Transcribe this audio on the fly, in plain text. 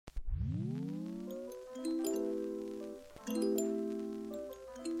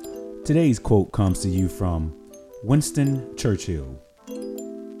Today's quote comes to you from Winston Churchill.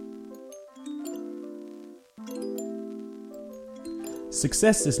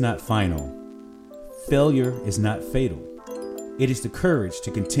 Success is not final. Failure is not fatal. It is the courage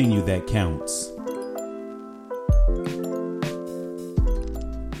to continue that counts.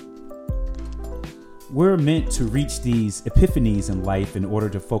 We're meant to reach these epiphanies in life in order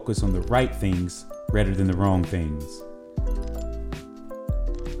to focus on the right things rather than the wrong things.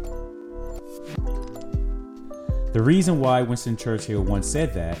 The reason why Winston Churchill once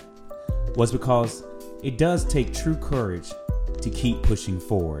said that was because it does take true courage to keep pushing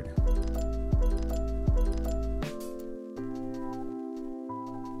forward.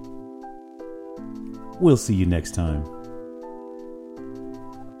 We'll see you next time.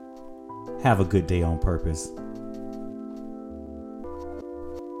 Have a good day on purpose.